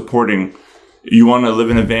supporting. You want to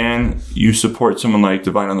live in a van, you support someone like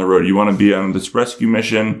Divine on the Road. You want to be on this rescue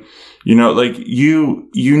mission. You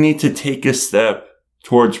need to take a step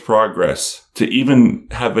towards progress to even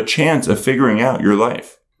have a chance of figuring out your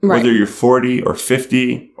life. Right. Whether you're 40 or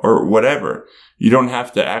 50 or whatever, you don't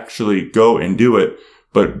have to actually go and do it,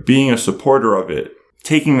 but being a supporter of it,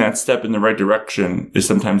 taking that step in the right direction is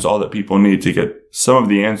sometimes all that people need to get some of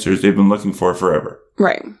the answers they've been looking for forever.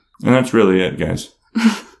 Right. And that's really it, guys.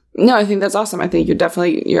 No, I think that's awesome. I think you're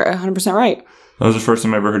 100% right. That was the first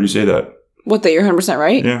time I ever heard you say that. What, that you're 100%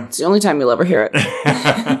 right? Yeah. It's the only time you'll ever hear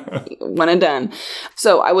it. One and done.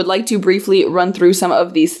 So I would like to briefly run through some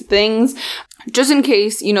of these things. Just in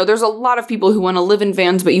case, there's a lot of people who want to live in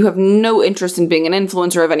vans, but you have no interest in being an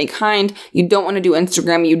influencer of any kind. You don't want to do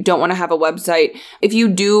Instagram. You don't want to have a website. If you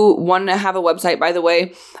do want to have a website, by the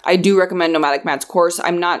way, I do recommend Nomadic Matt's course.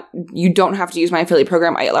 You don't have to use my affiliate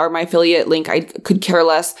program or my affiliate link. I could care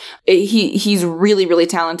less. He's really, really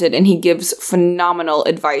talented, and he gives phenomenal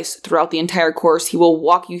advice throughout the entire course. He will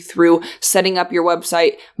walk you through setting up your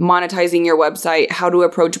website, monetizing your website, how to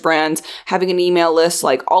approach brands, having an email list,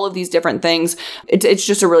 like all of these different things. It's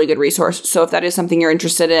just a really good resource. So if that is something you're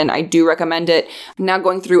interested in, I do recommend it. Now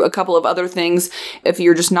going through a couple of other things, if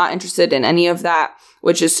you're just not interested in any of that,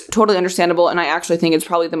 which is totally understandable, and I actually think it's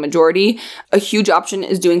probably the majority, a huge option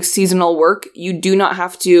is doing seasonal work. You do not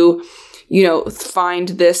have to, find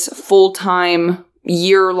this full-time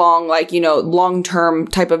year-long, long-term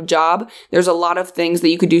type of job. There's a lot of things that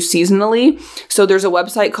you could do seasonally. So there's a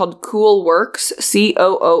website called Coolworks,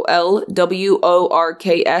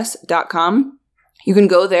 COOLWORKS.com. You can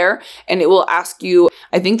go there and it will ask you,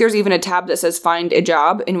 I think there's even a tab that says find a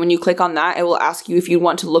job. And when you click on that, it will ask you if you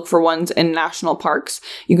want to look for ones in national parks.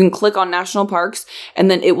 You can click on national parks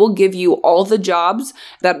and then it will give you all the jobs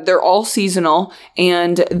that they're all seasonal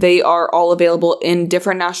and they are all available in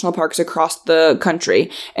different national parks across the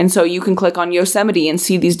country. And so you can click on Yosemite and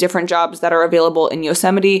see these different jobs that are available in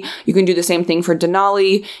Yosemite. You can do the same thing for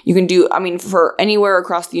Denali. You can do, for anywhere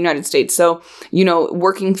across the United States. So,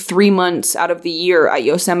 working 3 months out of the year at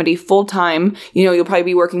Yosemite full time, you'll probably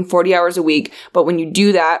be working 40 hours a week. But when you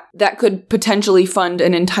do that, that could potentially fund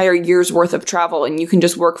an entire year's worth of travel. And you can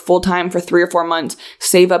just work full time for 3 or 4 months,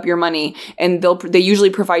 save up your money. And they usually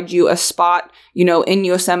provide you a spot, in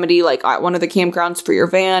Yosemite, like at one of the campgrounds for your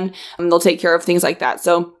van. And they'll take care of things like that.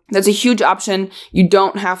 So that's a huge option. You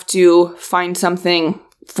don't have to find something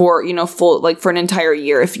for, for an entire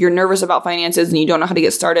year. If you're nervous about finances and you don't know how to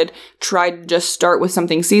get started, try to just start with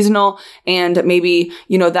something seasonal and maybe,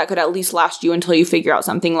 that could at least last you until you figure out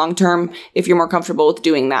something long term if you're more comfortable with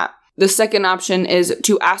doing that. The second option is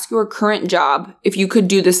to ask your current job if you could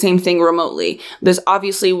do the same thing remotely. This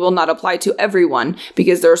obviously will not apply to everyone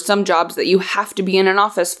because there are some jobs that you have to be in an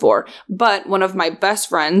office for. But one of my best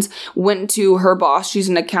friends went to her boss. She's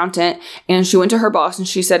an accountant, and she went to her boss and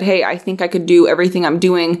she said, "Hey, I think I could do everything I'm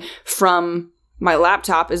doing from my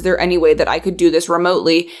laptop. Is there any way that I could do this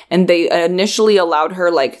remotely?" And they initially allowed her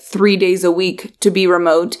like 3 days a week to be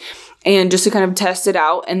remote. And just to kind of test it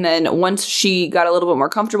out. And then once she got a little bit more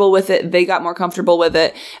comfortable with it, they got more comfortable with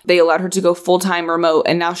it. They allowed her to go full-time remote.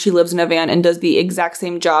 And now she lives in a van and does the exact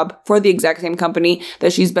same job for the exact same company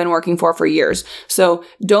that she's been working for years. So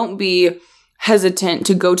don't be hesitant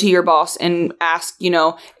to go to your boss and ask,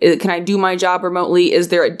 can I do my job remotely? Is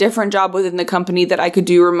there a different job within the company that I could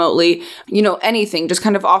do remotely? Anything. Just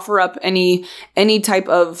kind of offer up any type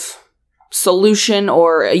of solution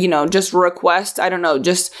or, just request. I don't know.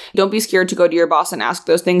 Just don't be scared to go to your boss and ask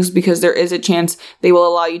those things because there is a chance they will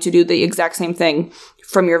allow you to do the exact same thing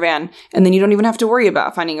from your van. And then you don't even have to worry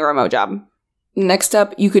about finding a remote job. Next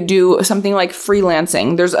up, you could do something like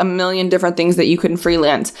freelancing. There's a million different things that you can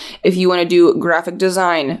freelance. If you want to do graphic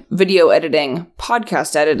design, video editing,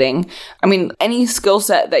 podcast editing, any skill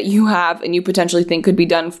set that you have and you potentially think could be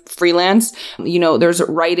done freelance, there's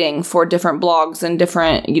writing for different blogs and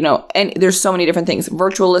different, and there's so many different things.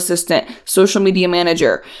 Virtual assistant, social media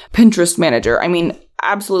manager, Pinterest manager.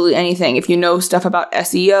 Absolutely anything. If you know stuff about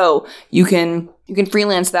SEO, you can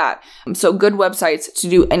freelance that. So good websites to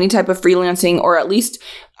do any type of freelancing, or at least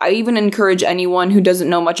I even encourage anyone who doesn't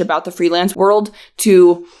know much about the freelance world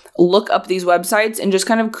to look up these websites and just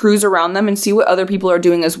kind of cruise around them and see what other people are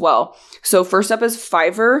doing as well. So first up is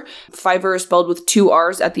Fiverr. Fiverr is spelled with 2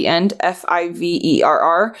 R's at the end,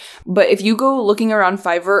 Fiverr. But if you go looking around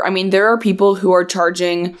Fiverr, there are people who are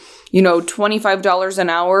charging, $25 an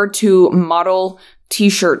hour to model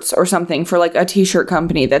t-shirts or something for like a t-shirt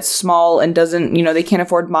company that's small and doesn't, they can't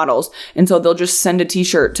afford models. And so they'll just send a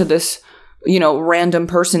t-shirt to this, random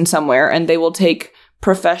person somewhere and they will take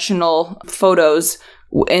professional photos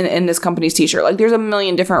in this company's t-shirt. Like there's a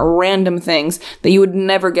million different random things that you would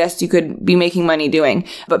never guess you could be making money doing,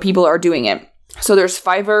 but people are doing it. So there's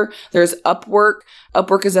Fiverr, there's Upwork.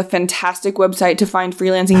 Upwork is a fantastic website to find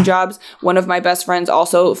freelancing jobs. One of my best friends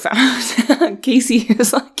also found, Casey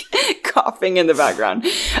is like coughing in the background.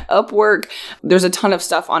 Upwork, there's a ton of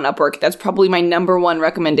stuff on Upwork. That's probably my number one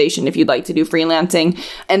recommendation if you'd like to do freelancing.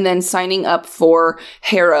 And then signing up for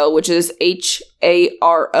Haro, which is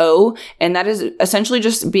Haro, and that is essentially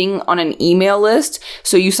just being on an email list.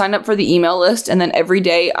 So you sign up for the email list, and then every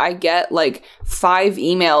day I get like 5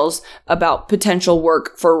 emails about potential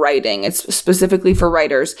work for writing. It's specifically for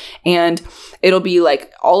writers, and it'll be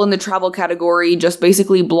like all in the travel category, just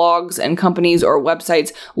basically blogs and companies or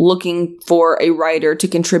websites looking for a writer to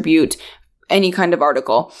contribute any kind of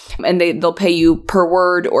article, and they'll pay you per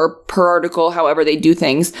word or per article, however they do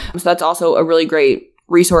things. So that's also a really great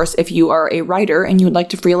resource if you are a writer and you would like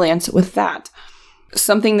to freelance with that.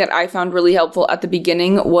 Something that I found really helpful at the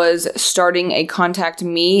beginning was starting a Contact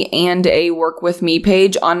Me and a Work With Me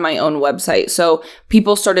page on my own website. So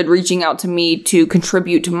people started reaching out to me to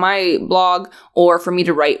contribute to my blog or for me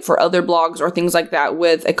to write for other blogs or things like that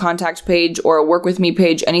with a contact page or a Work With Me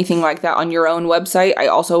page, anything like that on your own website. I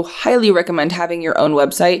also highly recommend having your own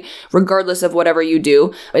website, regardless of whatever you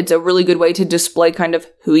do. It's a really good way to display kind of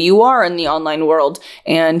who you are in the online world.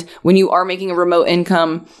 And when you are making a remote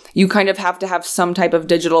income, you kind of have to have some type of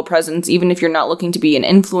digital presence, even if you're not looking to be an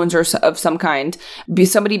influencer of some kind.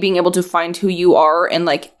 Somebody being able to find who you are and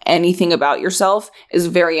like anything about yourself is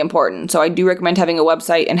very important. So I do recommend having a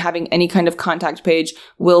website, and having any kind of contact page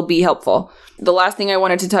will be helpful. The last thing I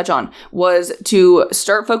wanted to touch on was to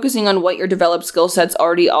start focusing on what your developed skill sets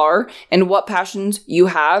already are and what passions you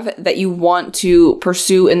have that you want to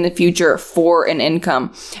pursue in the future for an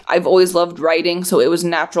income. I've always loved writing, so it was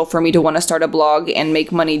natural for me to want to start a blog and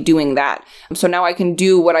make money doing that. So now I can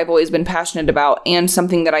do what I've always been passionate about, and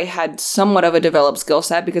something that I had somewhat of a developed skill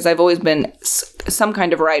set because I've always been some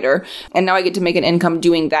kind of writer, and now I get to make an income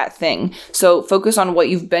doing that thing. So focus on what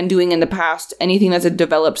you've been doing in the past, anything that's a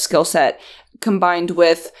developed skill set, combined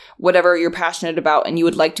with whatever you're passionate about and you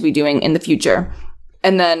would like to be doing in the future.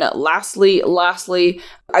 And then lastly,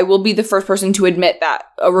 I will be the first person to admit that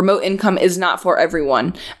a remote income is not for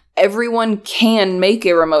everyone. Everyone can make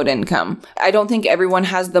a remote income. I don't think everyone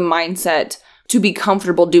has the mindset to be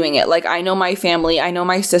comfortable doing it. Like, I know my family, I know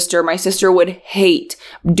my sister. My sister would hate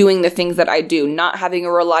doing the things that I do, not having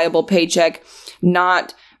a reliable paycheck,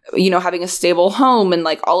 not having a stable home, and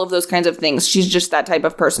like all of those kinds of things. She's just that type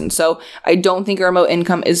of person. So I don't think a remote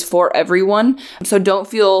income is for everyone. So don't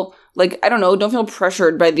feel don't feel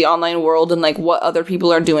pressured by the online world and like what other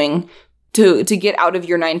people are doing to get out of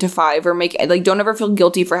your 9-to-5, or don't ever feel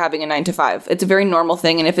guilty for having a 9-to-5. It's a very normal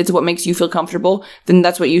thing. And if it's what makes you feel comfortable, then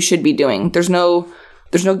that's what you should be doing. There's no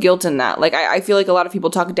guilt in that. Like, I feel like a lot of people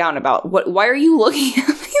talk down about why are you looking at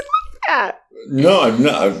me like that? No, I'm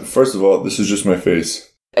not. First of all, this is just my face.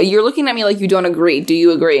 You're looking at me like you don't agree. Do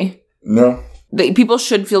you agree? No. People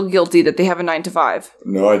should feel guilty that they have a 9-to-5.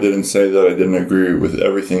 No, I didn't say that. I didn't agree with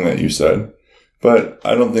everything that you said. But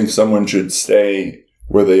I don't think someone should stay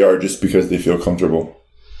where they are just because they feel comfortable.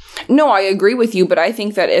 No, I agree with you, but I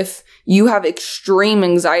think that if you have extreme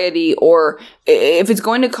anxiety, or if it's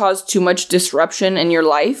going to cause too much disruption in your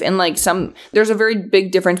life, and there's a very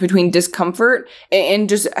big difference between discomfort and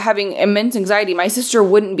just having immense anxiety. My sister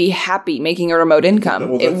wouldn't be happy making a remote income.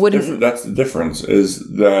 Well, it wouldn't. That's the difference, is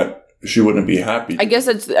that she wouldn't be happy. I guess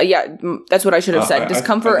that's what I should have said.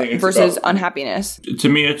 Discomfort versus unhappiness. To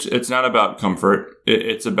me, it's not about comfort.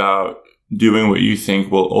 It's about doing what you think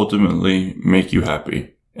will ultimately make you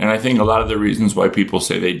happy. And I think a lot of the reasons why people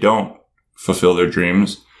say they don't fulfill their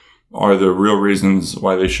dreams are the real reasons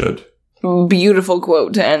why they should. Beautiful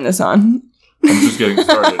quote to end this on. I'm just getting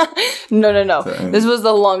started. No. This was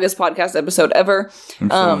the longest podcast episode ever. I'm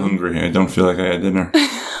so hungry. I don't feel like I had dinner.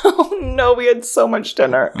 Oh no, we had so much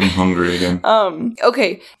dinner. I'm hungry again.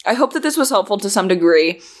 Okay. I hope that this was helpful to some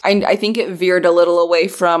degree. I think it veered a little away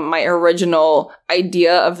from my original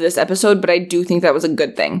idea of this episode, but I do think that was a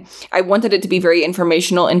good thing. I wanted it to be very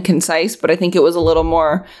informational and concise, but I think it was a little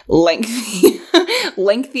more lengthy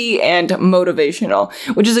and motivational,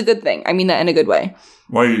 which is a good thing. I mean that in a good way.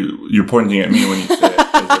 Why are you're pointing at me when you say it?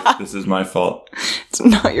 As if this is my fault. It's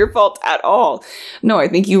not your fault at all. No, I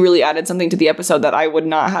think you really added something to the episode that I would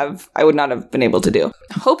not have been able to do.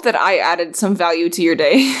 Hope that I added some value to your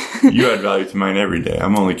day. You add value to mine every day.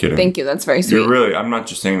 I'm only kidding. Thank you. That's very sweet. I'm not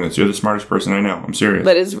just saying this. You're the smartest person I know. I'm serious.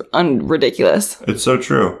 That is ridiculous. It's so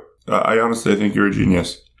true. I honestly think you're a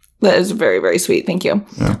genius. That is very, very sweet. Thank you.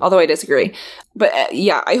 Yeah. Although I disagree. But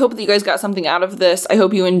I hope that you guys got something out of this. I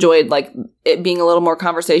hope you enjoyed it being a little more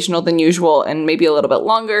conversational than usual and maybe a little bit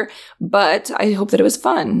longer. But I hope that it was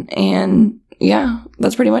fun. And yeah,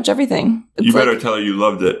 that's pretty much everything. You better tell her you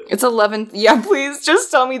loved it. It's 11th. Yeah, please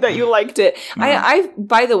just tell me that you liked it. Mm-hmm.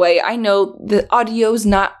 By the way, I know the audio's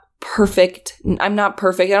not perfect. I'm not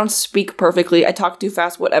perfect. I don't speak perfectly. I talk too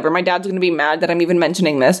fast, whatever. My dad's going to be mad that I'm even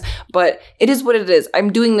mentioning this, but it is what it is.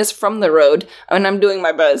 I'm doing this from the road and I'm doing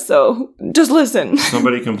my best. So just listen.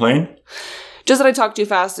 Somebody complain? Just that I talk too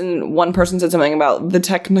fast and one person said something about the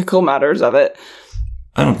technical matters of it.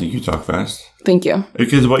 I don't think you talk fast. Thank you.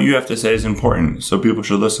 Because what you have to say is important, so people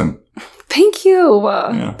should listen. Thank you.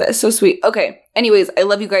 That's so sweet. Okay. Anyways, I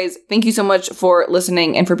love you guys. Thank you so much for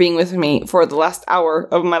listening and for being with me for the last hour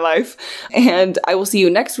of my life. And I will see you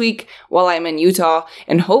next week while I'm in Utah.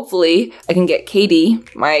 And hopefully I can get Katie,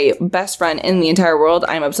 my best friend in the entire world.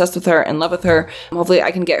 I'm obsessed with her and love with her. Hopefully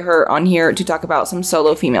I can get her on here to talk about some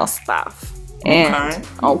solo female stuff. And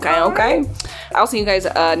okay. I'll see you guys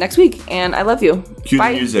next week. And I love you. Cue the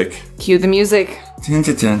music. Cue the music. Dun,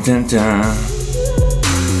 dun, dun, dun, dun.